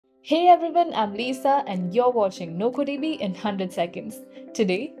Hey everyone, I'm Lisa and you're watching NocoDB in 100 seconds.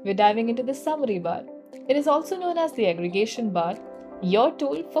 Today, we're diving into the summary bar. It is also known as the aggregation bar, your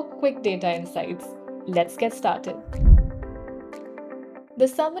tool for quick data insights. Let's get started. The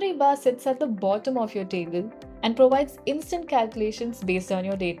summary bar sits at the bottom of your table and provides instant calculations based on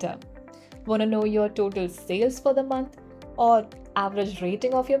your data. Want to know your total sales for the month or average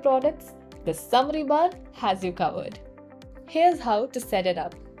rating of your products? The summary bar has you covered. Here's how to set it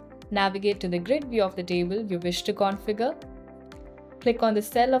up. Navigate to the grid view of the table you wish to configure. Click on the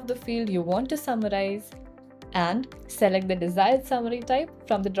cell of the field you want to summarize and select the desired summary type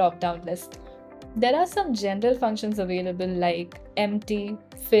from the drop-down list. There are some general functions available like empty,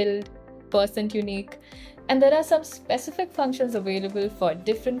 filled, %unique, and there are some specific functions available for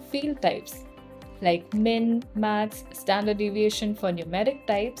different field types like min, max, standard deviation for numeric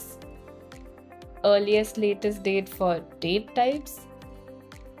types, earliest latest date for date types,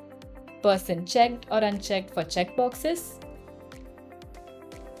 %checked or unchecked for checkboxes,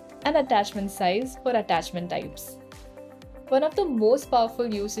 and attachment size for attachment types. One of the most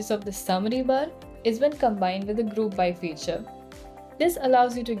powerful uses of the summary bar is when combined with the group by feature. This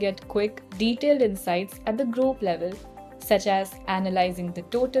allows you to get quick, detailed insights at the group level, such as analyzing the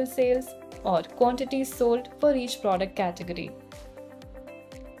total sales or quantities sold for each product category.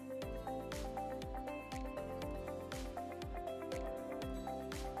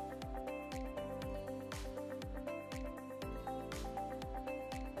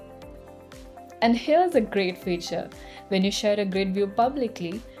 And here's a great feature. When you share a grid view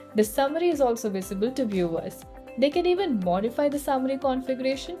publicly, the summary is also visible to viewers. They can even modify the summary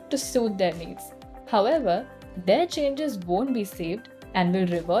configuration to suit their needs. However, their changes won't be saved and will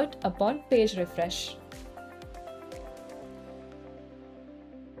revert upon page refresh.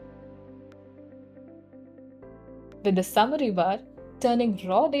 With the summary bar, turning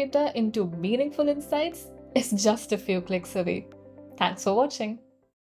raw data into meaningful insights is just a few clicks away. Thanks for watching.